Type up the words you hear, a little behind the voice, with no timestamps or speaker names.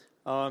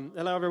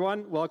Hello,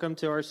 everyone. Welcome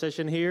to our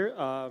session here.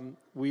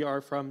 We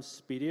are from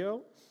Spiideo.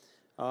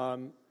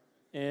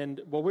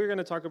 And what we're going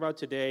to talk about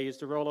today is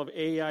the role of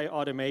AI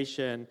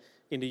automation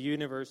in the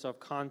universe of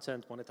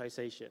content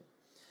monetization.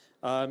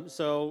 We want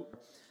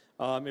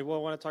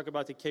to talk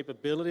about the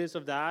capabilities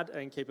of that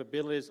and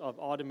capabilities of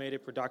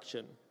automated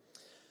production.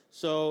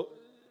 So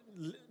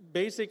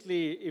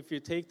basically, if you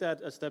take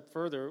that a step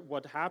further,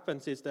 what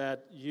happens is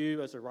that you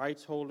as a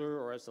rights holder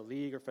or as a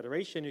league or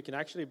federation, you can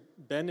actually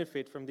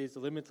benefit from these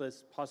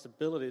limitless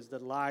possibilities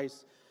that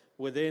lies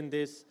within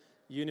this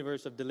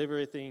universe of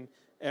delivering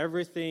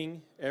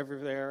everything,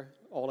 everywhere,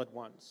 all at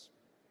once.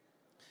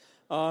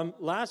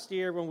 Last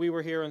year when we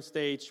were here on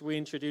stage, we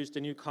introduced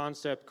a new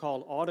concept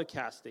called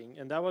autocasting,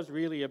 and that was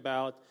really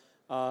about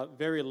a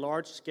very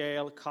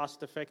large-scale,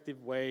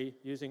 cost-effective way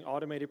using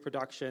automated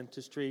production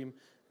to stream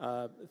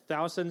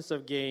thousands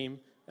of games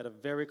at a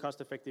very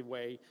cost-effective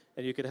way,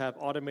 and you could have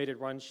automated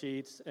run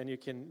sheets, and you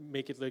can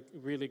make it look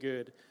really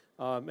good.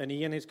 And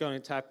Ian is going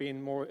to tap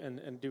in more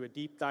and do a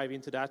deep dive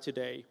into that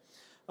today.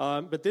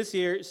 But this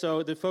year,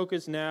 so the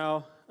focus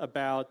now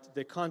about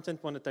the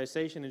content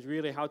monetization is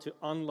really how to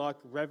unlock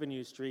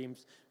revenue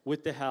streams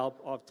with the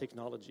help of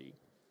technology.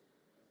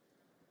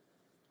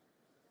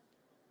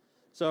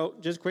 So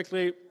just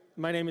quickly,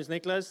 my name is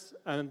Niklas.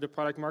 I'm the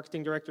product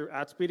marketing director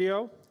at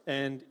Spiideo,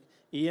 and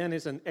Ian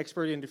is an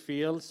expert in the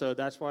field, so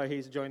that's why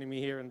he's joining me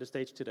here on the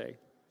stage today.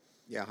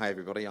 Yeah, hi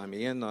everybody, I'm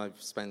Ian.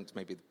 I've spent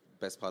maybe the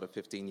best part of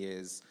 15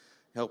 years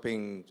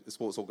helping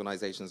sports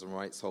organizations and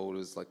rights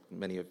holders, like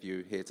many of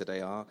you here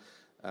today are,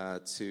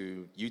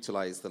 to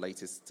utilize the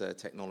latest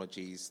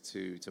technologies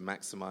to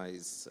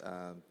maximize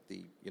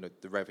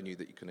the revenue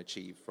that you can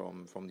achieve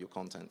from your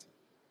content.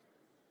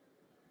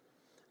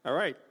 All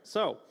right,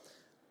 so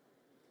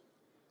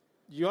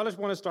you always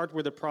want to start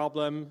with a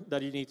problem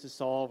that you need to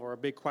solve or a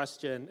big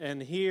question.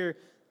 And here,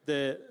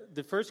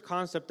 the first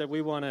concept that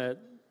we want to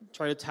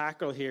try to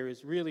tackle here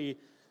is really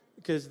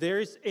because there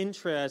is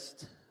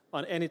interest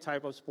on any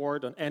type of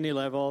sport, on any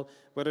level,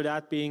 whether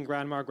that being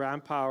grandma,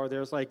 grandpa, or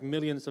there's like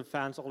millions of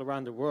fans all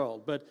around the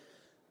world. But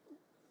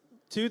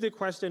to the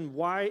question,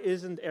 why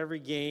isn't every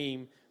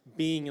game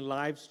being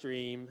live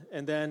streamed?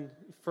 And then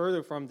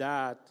further from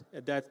that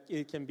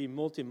it can be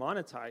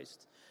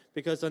multi-monetized.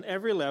 Because on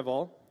every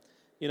level,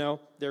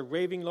 they're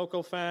raving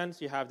local fans.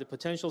 You have the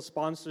potential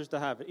sponsors that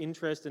have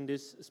interest in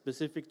this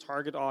specific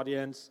target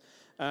audience.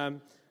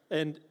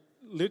 And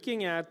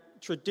looking at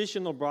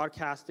traditional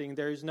broadcasting,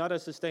 there is not a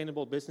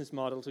sustainable business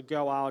model to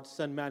go out,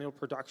 send manual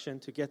production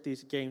to get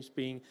these games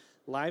being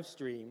live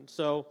streamed.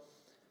 So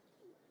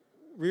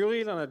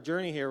really on a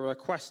journey here, or a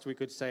quest, we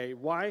could say,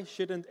 why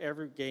shouldn't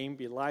every game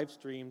be live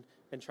streamed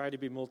and try to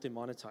be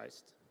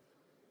multi-monetized?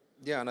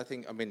 Yeah, and I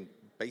think,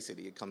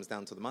 basically it comes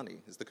down to the money.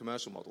 It's the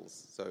commercial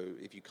models. So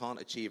if you can't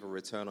achieve a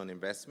return on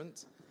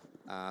investment,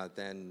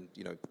 then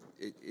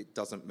it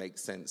doesn't make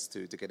sense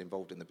to get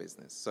involved in the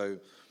business. So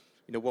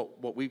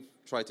what we've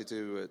tried to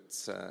do at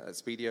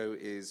Spiideo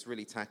is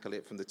really tackle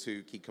it from the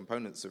two key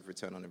components of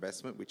return on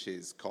investment, which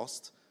is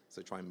cost,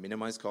 so try and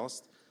minimize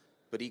cost,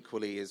 but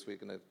equally, as we're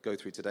going to go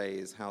through today,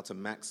 is how to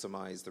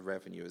maximize the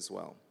revenue as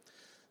well.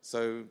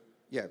 So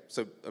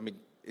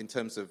in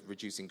terms of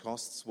reducing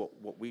costs,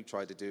 what we've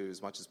tried to do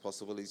as much as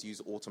possible is use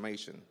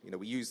automation.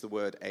 We use the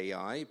word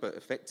AI, but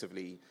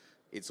effectively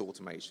it's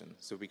automation.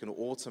 So we can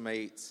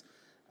automate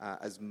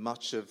as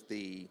much of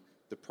the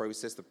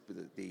process,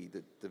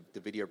 the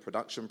video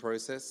production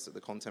process, the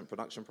content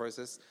production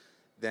process,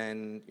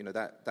 then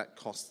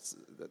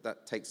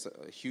that takes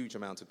a huge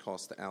amount of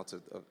cost out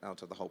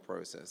of the whole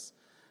process.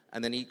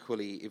 And then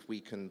equally, if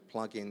we can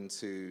plug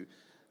into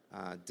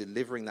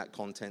delivering that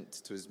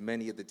content to as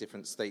many of the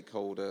different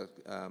stakeholder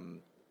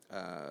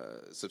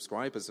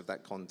subscribers of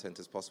that content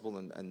as possible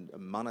and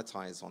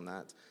monetize on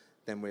that,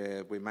 then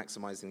we're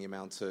maximizing the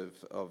amount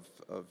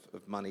of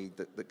money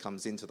that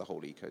comes into the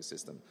whole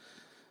ecosystem.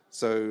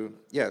 So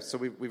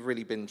we've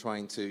really been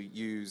trying to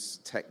use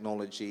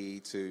technology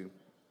to,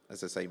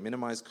 as I say,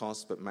 minimize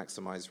costs but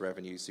maximize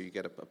revenue, so you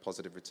get a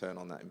positive return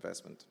on that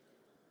investment.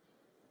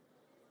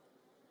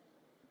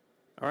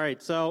 All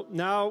right, so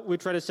now we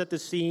try to set the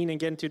scene and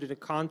get into the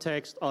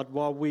context of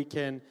what we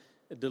can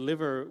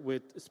deliver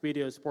with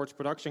Spiideo Sports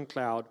Production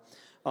Cloud.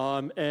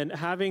 And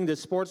having the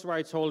sports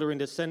rights holder in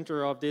the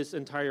center of this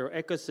entire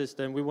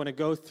ecosystem, we want to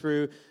go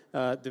through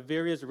the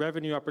various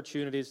revenue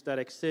opportunities that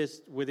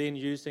exist within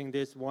using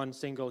this one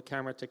single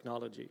camera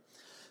technology.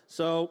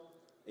 So,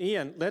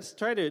 Ian, let's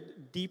try to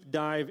deep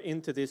dive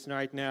into this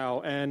right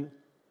now. And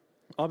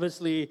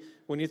obviously,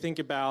 when you think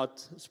about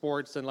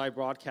sports and live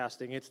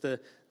broadcasting, it's the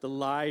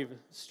live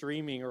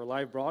streaming or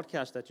live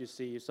broadcast that you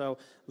see. So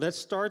let's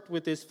start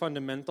with this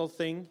fundamental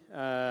thing,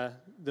 the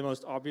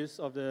most obvious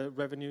of the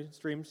revenue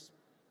streams.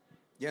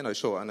 Yeah, no,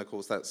 sure. And of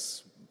course,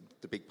 that's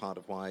the big part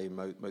of why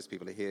most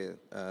people are here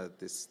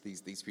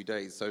these few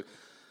days. So,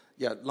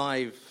 yeah,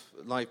 live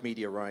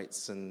media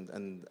rights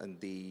and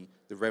the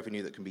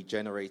revenue that can be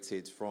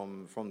generated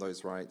from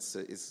those rights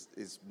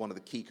is one of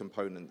the key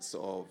components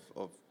of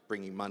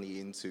bringing money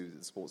into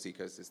the sports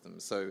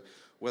ecosystem. So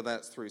whether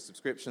that's through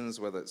subscriptions,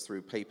 whether it's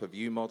through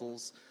pay-per-view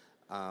models,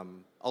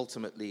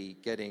 ultimately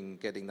getting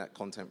that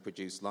content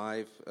produced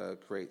live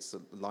creates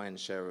a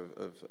lion's share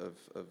of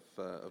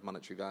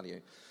monetary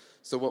value.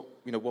 So what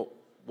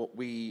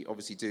we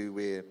obviously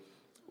do,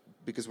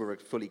 because we're a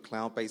fully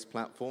cloud-based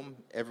platform,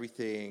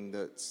 everything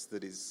that's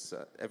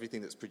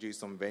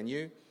produced on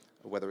Venue,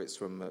 whether it's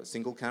from a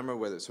single camera,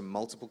 whether it's from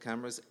multiple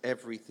cameras,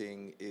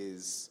 everything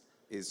is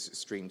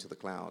streamed to the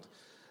cloud.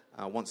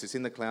 Once it's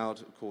in the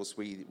cloud, of course,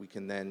 we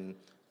can then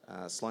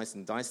slice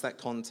and dice that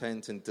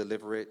content and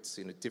deliver it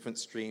in different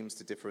streams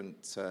to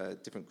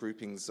different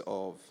groupings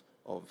of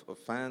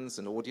fans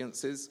and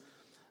audiences.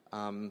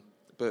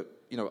 But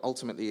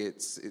ultimately,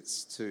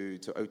 it's to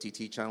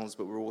OTT channels,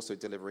 but we're also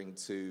delivering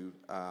to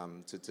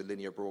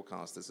linear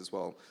broadcasters as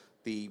well.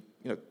 The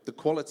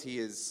quality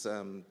is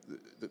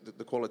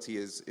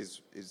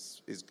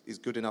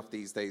good enough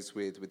these days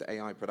with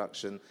AI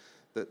production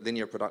that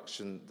linear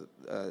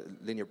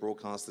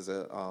broadcasters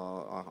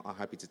are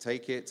happy to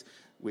take it.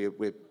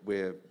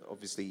 We're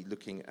obviously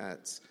looking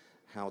at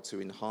how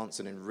to enhance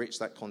and enrich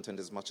that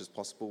content as much as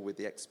possible with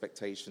the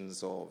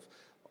expectations of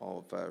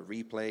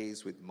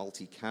replays, with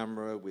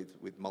multi-camera,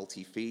 with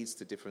multi-feeds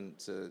to different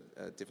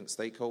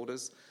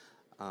stakeholders.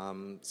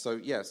 So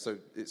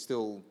it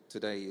still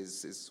today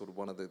is sort of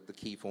one of the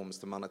key forms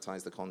to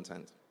monetize the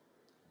content.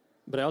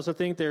 But I also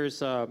think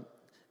there's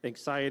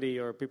anxiety,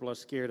 or people are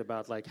scared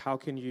about, like, how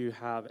can you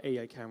have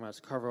AI cameras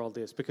cover all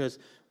this? Because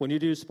when you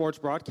do sports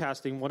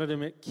broadcasting, one of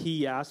the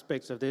key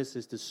aspects of this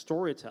is the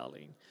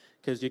storytelling,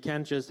 because you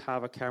can't just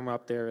have a camera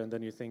up there and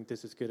then you think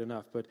this is good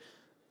enough. But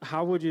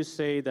how would you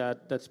say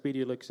that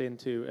Spiideo looks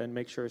into and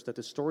makes sure that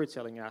the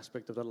storytelling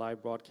aspect of the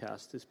live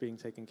broadcast is being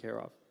taken care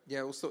of?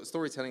 Yeah, well,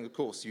 storytelling, of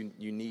course,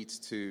 you need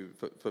to,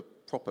 for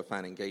proper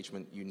fan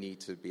engagement, you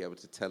need to be able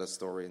to tell a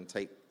story and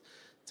take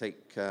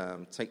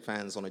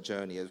fans on a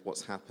journey of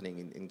what's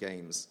happening in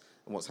games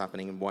and what's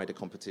happening in wider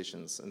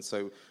competitions. And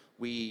so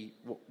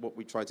what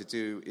we try to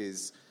do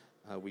is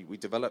we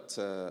developed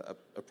a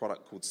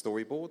product called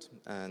Storyboard,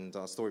 and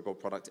our Storyboard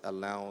product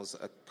allows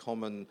a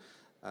common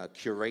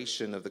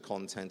curation of the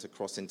content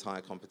across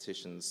entire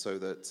competitions, so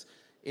that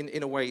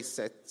in a way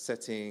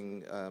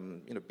setting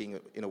being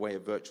in a way a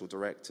virtual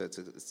director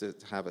to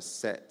have a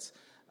set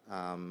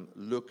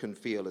look and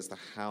feel as to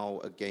how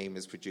a game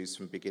is produced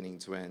from beginning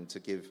to end, to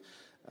give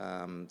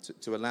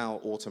to allow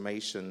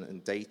automation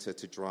and data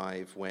to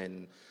drive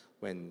when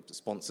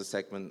sponsor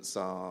segments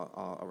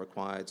are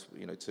required,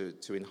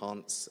 to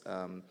enhance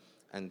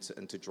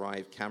and to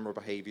drive camera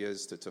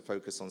behaviors, to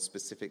focus on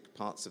specific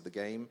parts of the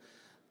game.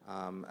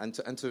 And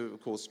to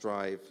of course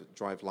drive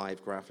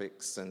live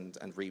graphics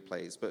and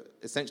replays, but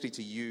essentially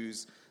to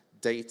use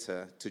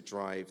data to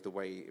drive the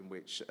way in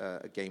which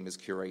a game is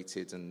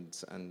curated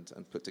and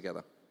put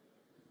together.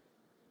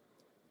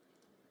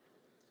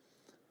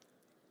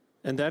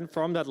 And then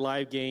from that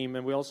live game,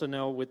 and we also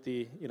know with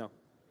the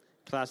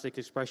classic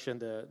expression,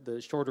 the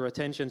shorter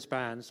attention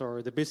spans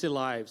or the busy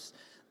lives,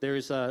 there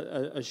is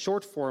a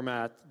short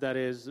format that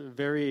is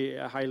very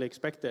highly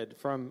expected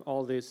from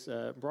all this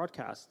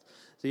broadcast.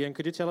 So Ian,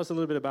 could you tell us a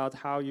little bit about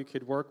how you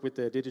could work with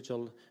the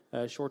digital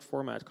short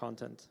format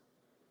content?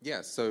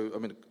 Yeah, so I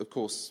mean, of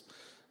course,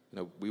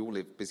 we all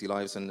live busy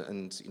lives,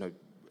 and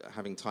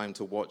having time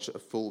to watch a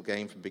full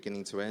game from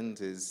beginning to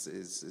end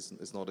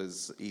is not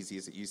as easy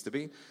as it used to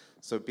be.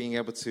 So being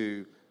able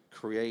to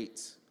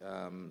create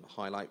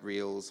highlight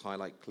reels,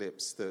 highlight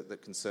clips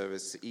that can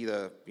service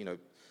either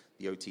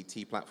the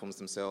OTT platforms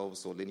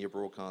themselves or linear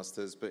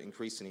broadcasters, but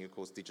increasingly, of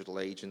course, digital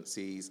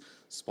agencies,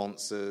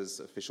 sponsors,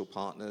 official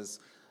partners,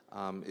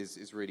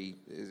 is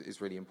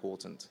really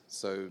important.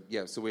 So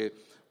yeah, so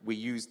we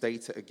use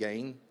data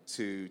again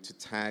to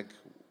tag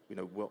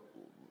what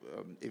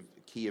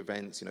key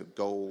events,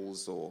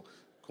 goals or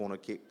corner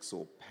kicks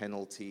or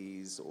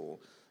penalties or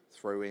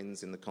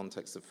throw-ins in the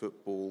context of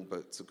football,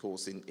 but of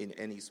course in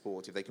any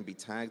sport, if they can be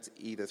tagged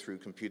either through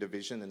computer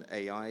vision and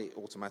AI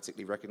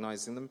automatically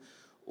recognizing them,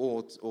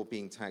 or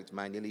being tagged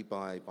manually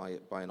by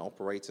an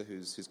operator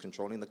who's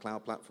controlling the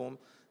cloud platform,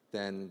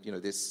 then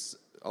this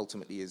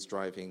ultimately is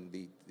driving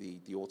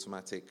the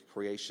automatic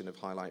creation of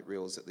highlight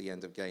reels at the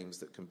end of games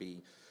that can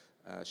be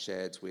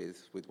shared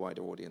with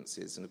wider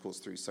audiences, and of course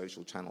through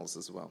social channels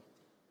as well.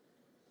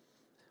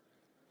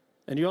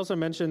 And you also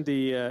mentioned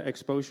the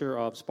exposure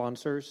of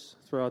sponsors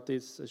throughout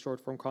this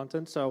short-form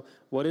content. So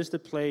what is the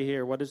play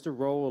here? What is the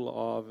role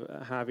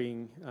of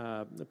having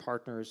the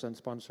partners and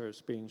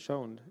sponsors being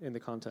shown in the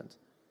content?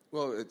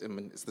 Well, I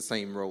mean, it's the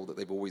same role that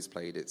they've always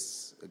played.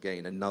 It's,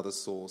 again, another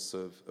source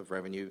of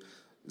revenue.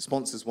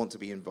 Sponsors want to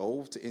be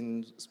involved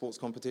in sports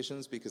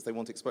competitions because they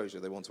want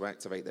exposure. They want to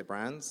activate their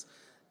brands.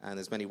 And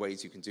there's many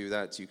ways you can do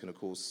that. You can, of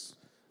course,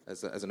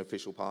 as an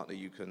official partner,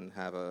 you can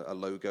have a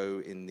logo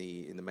in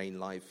the main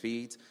live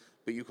feed.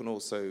 But you can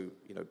also,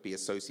 be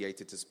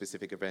associated to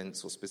specific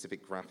events or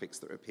specific graphics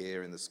that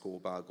appear in the score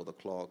bug or the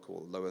clock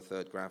or lower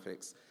third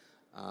graphics.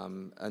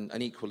 And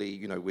equally,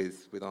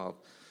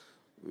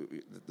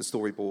 the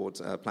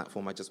storyboard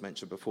platform I just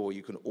mentioned before,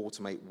 you can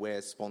automate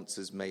where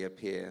sponsors may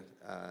appear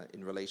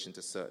in relation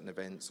to certain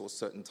events or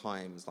certain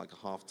times, like a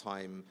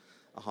halftime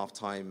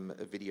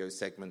video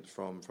segment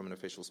from an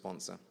official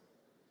sponsor.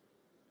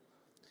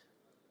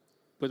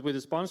 But with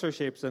the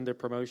sponsorships and the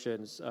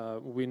promotions,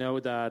 we know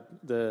that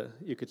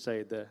you could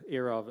say the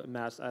era of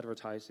mass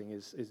advertising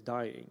is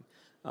dying.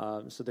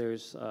 So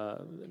there's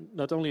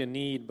not only a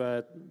need,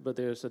 but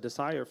there's a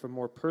desire for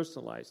more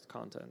personalized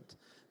content.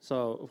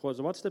 So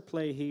what's the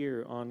play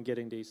here on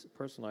getting these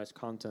personalized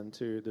content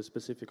to the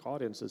specific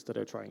audiences that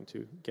are trying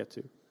to get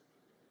to?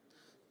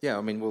 Yeah,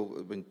 I mean,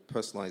 when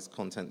personalized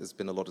content, there's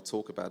been a lot of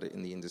talk about it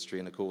in the industry,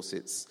 and of course,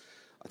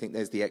 I think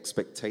there's the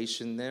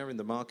expectation there in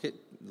the market.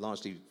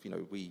 Largely,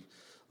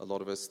 a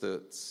lot of us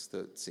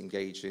that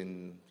engage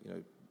in,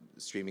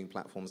 streaming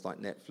platforms like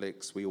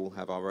Netflix, we all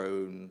have our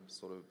own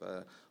sort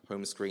of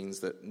home screens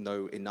that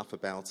know enough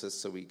about us,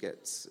 so we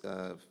get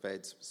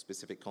fed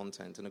specific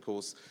content. And of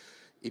course,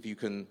 if you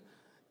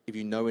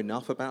know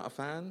enough about a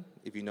fan,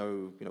 if you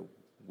know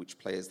which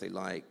players they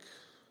like,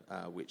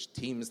 which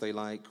teams they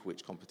like,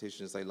 which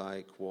competitions they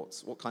like,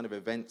 what kind of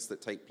events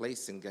that take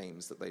place in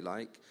games that they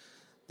like,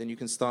 then you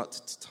can start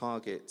to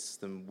target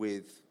them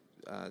with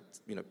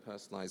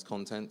personalized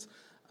content.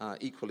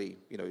 Equally,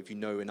 if you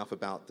know enough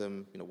about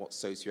them, what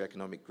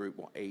socioeconomic group,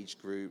 what age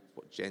group,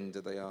 what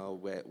gender they are,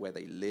 where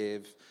they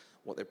live,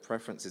 what their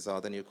preferences are,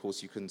 then of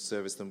course you can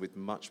service them with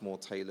much more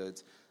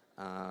tailored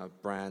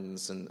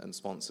brands and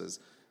sponsors.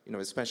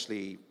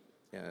 Especially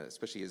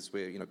as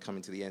we're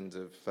coming to the end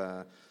of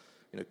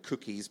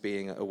cookies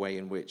being a way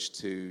in which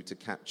to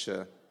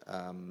capture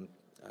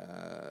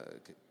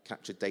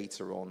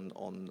data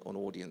on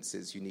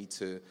audiences. You need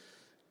to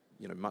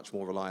much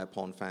more rely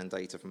upon fan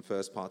data from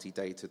first-party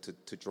data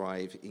to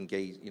drive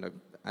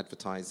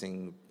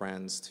advertising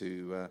brands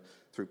through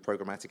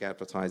programmatic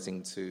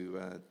advertising to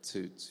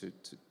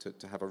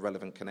have a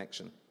relevant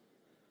connection.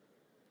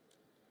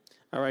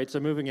 All right, so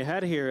moving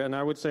ahead here, and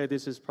I would say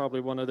this is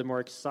probably one of the more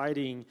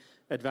exciting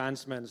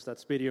advancements that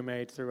Spiideo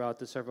made throughout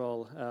the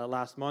several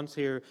last months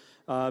here,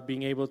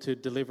 being able to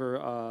deliver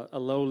a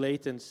low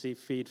latency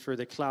feed for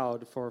the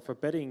cloud for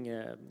betting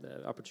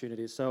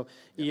opportunities. So,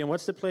 Ian,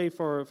 what's the play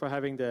for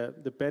having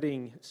the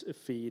betting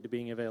feed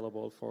being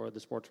available for the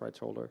sports rights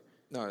holder?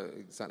 No,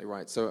 exactly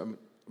right. So,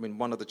 I mean,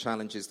 one of the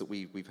challenges that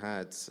we've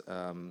had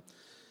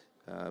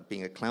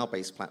being a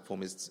cloud-based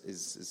platform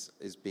is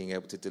being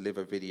able to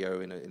deliver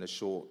video in a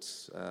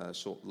short,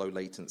 low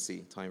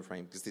latency time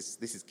frame, because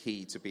this is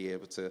key to be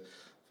able to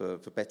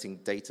for betting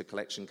data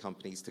collection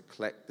companies to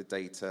collect the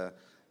data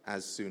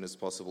as soon as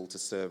possible to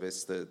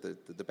service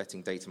the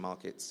betting data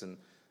markets, and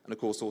of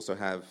course also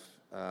have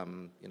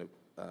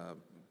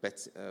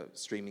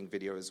streaming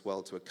video as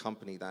well to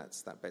accompany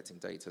that betting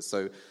data.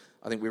 So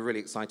I think we're really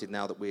excited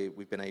now that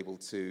we've been able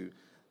to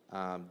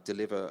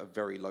deliver a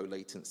very low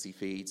latency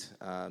feed,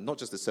 not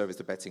just to service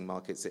the betting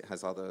markets. It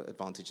has other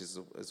advantages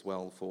as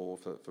well for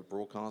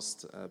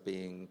broadcast,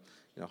 being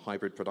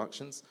hybrid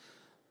productions.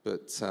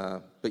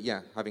 But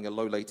yeah, having a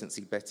low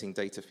latency betting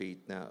data feed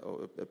now,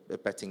 or a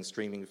betting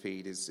streaming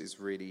feed, is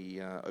really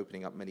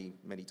opening up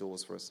many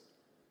doors for us.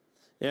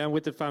 Yeah, and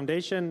with the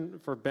foundation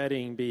for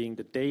betting being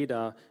the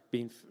data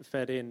being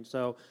fed in,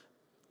 so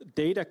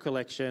data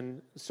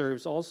collection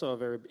serves also a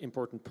very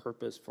important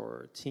purpose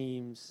for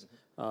teams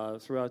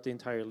throughout the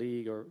entire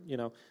league,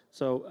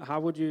 So how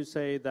would you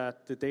say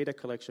that the data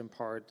collection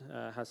part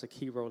has a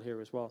key role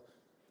here as well?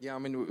 Yeah, I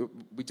mean,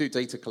 we do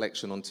data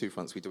collection on two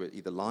fronts. We do it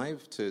either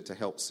live to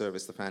help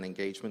service the fan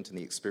engagement and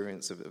the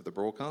experience of the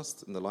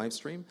broadcast and the live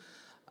stream.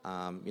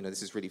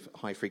 This is really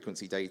high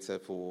frequency data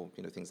for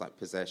things like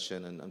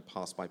possession and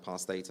pass by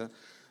pass data.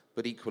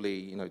 But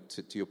equally,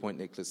 to your point,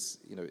 Nicholas,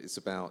 it's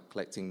about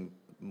collecting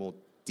more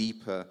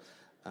deeper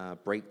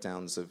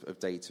breakdowns of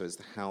data as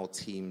to how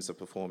teams are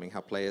performing,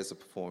 how players are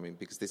performing,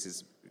 because this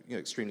is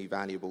extremely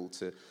valuable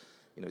to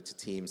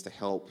teams to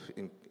help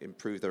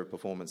improve their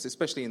performance,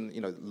 especially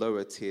in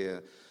lower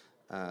tier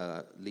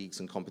leagues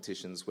and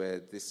competitions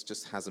where this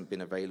just hasn't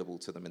been available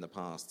to them in the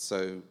past.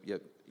 So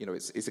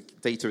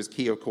data is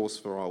key, of course,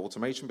 for our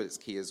automation, but it's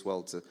key as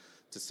well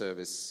to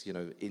service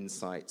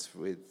insights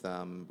with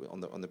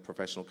on the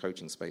professional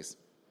coaching space.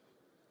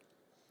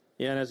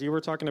 Yeah, and as you were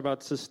talking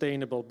about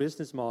sustainable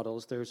business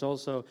models, there's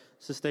also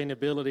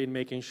sustainability in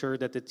making sure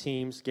that the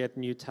teams get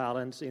new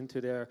talents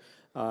into their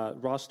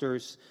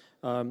rosters.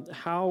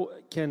 How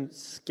can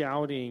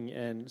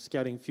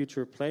scouting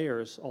future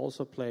players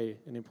also play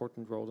an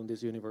important role in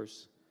this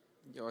universe?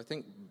 I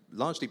think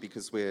largely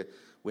because we're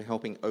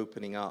helping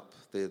opening up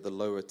the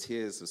lower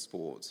tiers of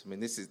sport. I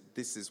mean,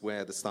 this is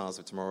where the stars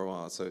of tomorrow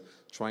are. So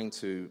trying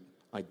to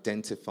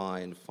identify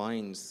and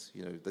find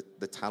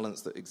the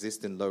talents that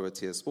exist in lower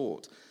tier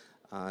sport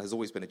has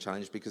always been a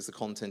challenge because the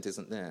content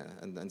isn't there,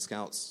 and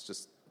scouts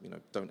just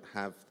don't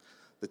have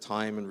the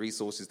time and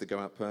resources to go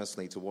out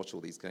personally to watch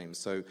all these games.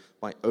 So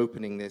by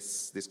opening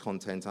this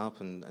content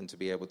up and to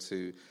be able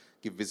to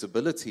give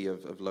visibility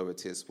of lower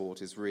tier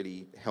sport is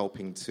really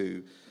helping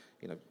to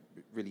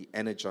really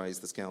energize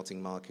the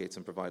scouting market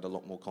and provide a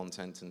lot more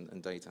content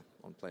and data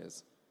on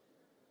players.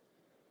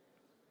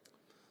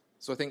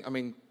 So I think,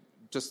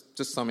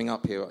 just summing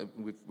up here,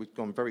 we've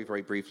gone very,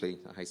 very briefly,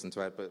 I hasten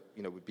to add, but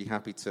we'd be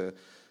happy to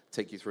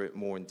take you through it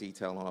more in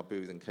detail on our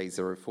booth in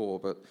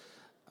K04. But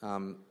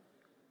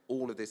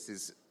all of this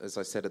is, as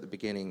I said at the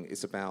beginning,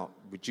 is about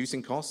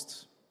reducing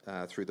costs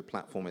through the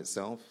platform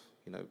itself.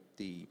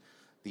 The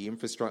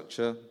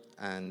infrastructure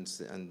and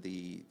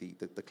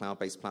the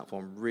cloud-based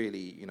platform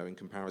really, in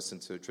comparison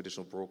to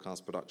traditional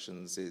broadcast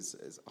productions,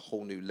 is a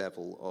whole new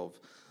level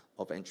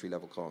of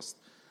entry-level cost.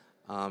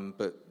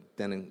 But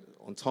then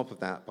on top of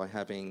that, by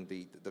having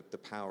the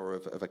power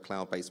of a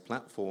cloud-based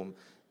platform,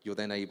 you're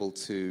then able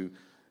to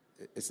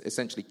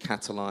essentially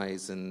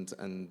catalyze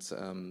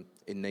and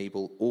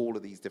enable all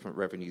of these different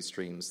revenue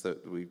streams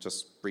that we've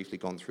just briefly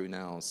gone through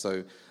now.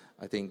 So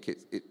I think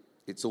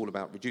it's all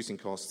about reducing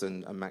costs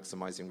and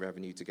maximizing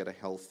revenue to get a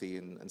healthy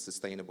and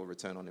sustainable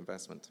return on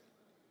investment.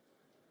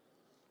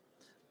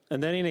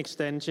 And then in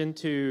extension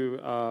to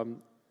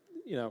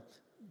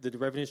the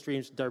revenue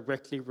streams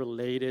directly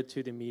related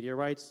to the media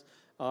rights.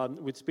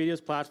 With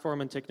Spiideo's platform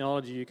and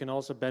technology, you can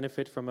also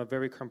benefit from a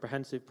very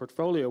comprehensive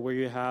portfolio where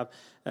you have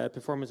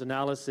performance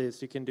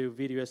analysis. You can do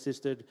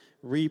video-assisted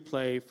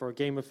replay for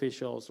game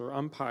officials or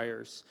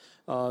umpires.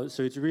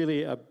 So it's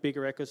really a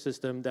bigger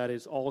ecosystem that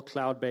is all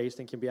cloud-based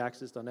and can be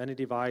accessed on any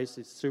device.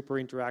 It's super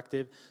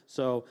interactive.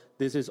 So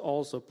this is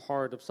also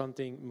part of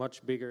something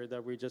much bigger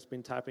that we've just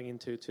been tapping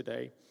into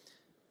today.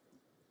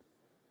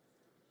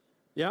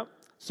 Yeah,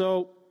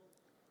 so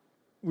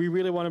we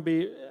really want to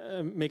be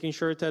making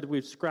sure that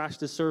we've scratched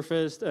the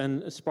surface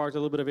and sparked a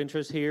little bit of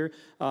interest here.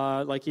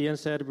 Like Ian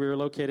said, we're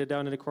located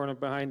down in the corner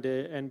behind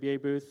the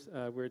NBA booth.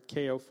 We're at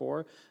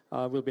K04.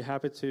 We'll be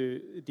happy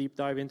to deep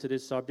dive into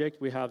this subject.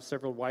 We have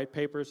several white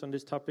papers on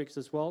these topics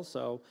as well.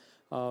 So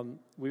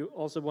we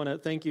also want to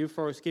thank you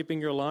for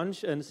skipping your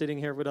lunch and sitting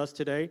here with us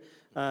today.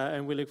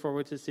 And we look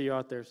forward to see you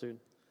out there soon.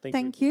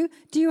 Thank you.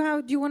 Do you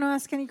want to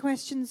ask any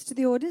questions to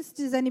the audience?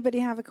 Does anybody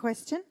have a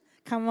question?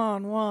 Come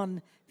on,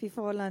 one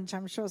before lunch.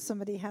 I'm sure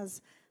somebody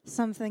has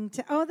something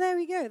to... Oh, there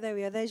we go.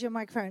 There's your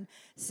microphone.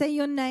 Say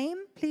your name,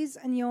 please,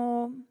 and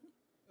your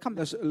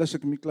company.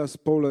 Leszek Miklas,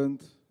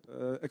 Poland,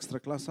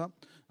 Ekstraklasa.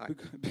 Hi.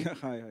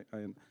 Hi,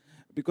 Ian.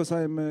 Because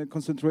I'm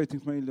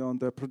concentrating mainly on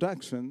the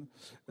production,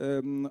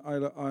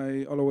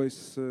 I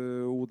always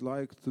would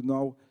like to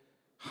know,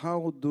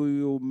 how do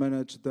you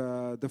manage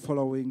the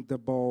following the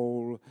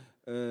ball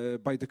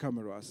by the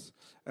cameras,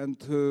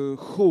 and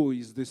who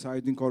is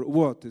deciding or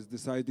what is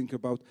deciding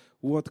about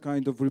what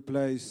kind of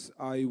replays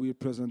I will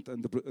present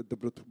in the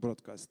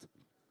broadcast?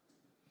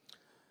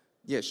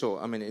 Yeah,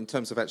 sure. In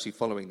terms of actually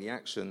following the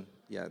action,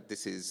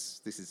 this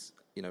is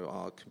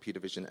our computer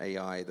vision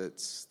AI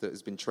that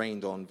has been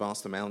trained on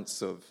vast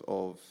amounts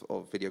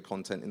of video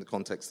content in the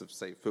context of,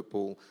 say,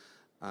 football.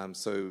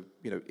 So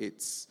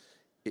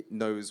it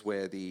knows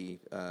where the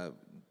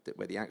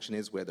action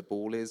is, where the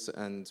ball is,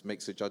 and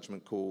makes a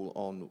judgment call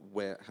on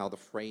how the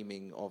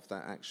framing of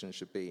that action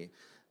should be.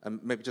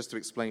 Maybe just to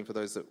explain for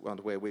those that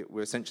aren't aware,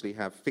 we essentially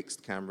have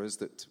fixed cameras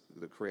that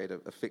create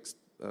a fixed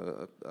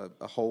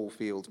a whole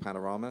field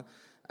panorama,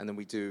 and then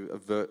we do a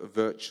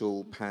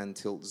virtual pan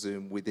tilt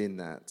zoom within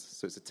that.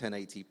 So it's a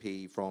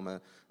 1080p from a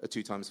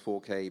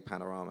 2x4K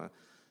panorama.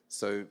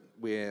 So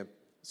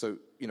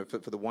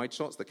for the wide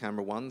shots, the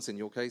camera ones, in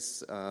your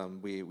case,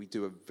 we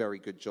do a very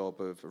good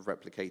job of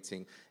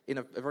replicating in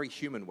a very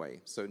human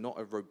way. So not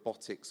a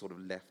robotic sort of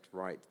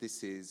left-right.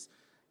 This is,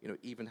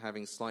 even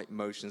having slight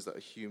motions that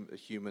a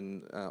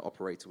human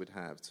operator would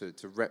have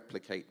to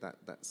replicate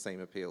that same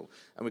appeal.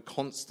 And we're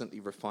constantly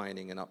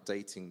refining and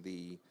updating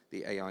the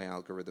AI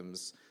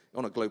algorithms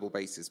on a global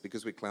basis.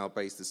 Because we're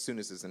cloud-based, as soon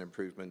as there's an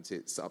improvement,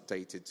 it's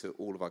updated to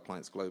all of our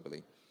clients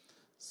globally.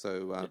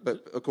 So,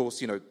 but of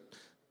course,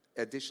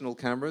 additional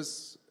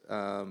cameras,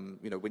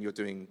 when you're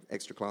doing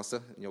extra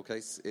classer, in your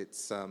case,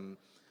 it's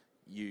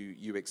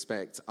you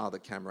expect other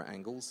camera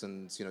angles,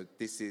 and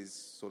this is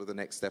sort of the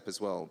next step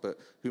as well. But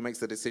who makes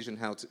the decision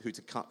who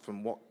to cut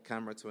from what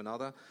camera to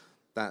another?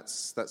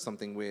 That's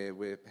something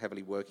we're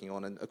heavily working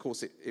on, and of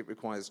course it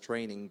requires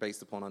training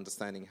based upon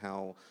understanding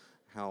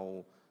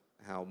how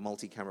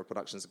multi-camera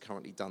productions are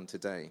currently done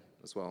today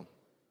as well.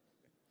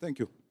 Thank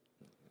you.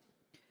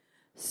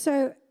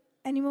 So,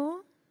 any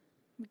more?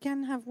 We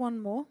can have one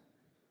more.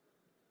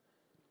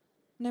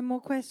 No more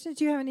questions?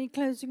 Do you have any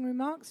closing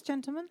remarks,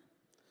 gentlemen?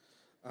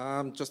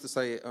 Just to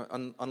say,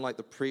 unlike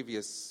the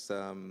previous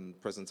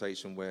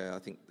presentation where I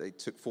think they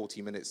took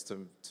 40 minutes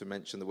to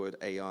mention the word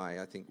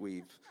AI, I think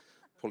we've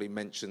probably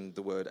mentioned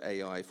the word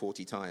AI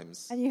 40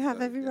 times. And you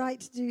have every right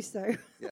to do so. Yeah.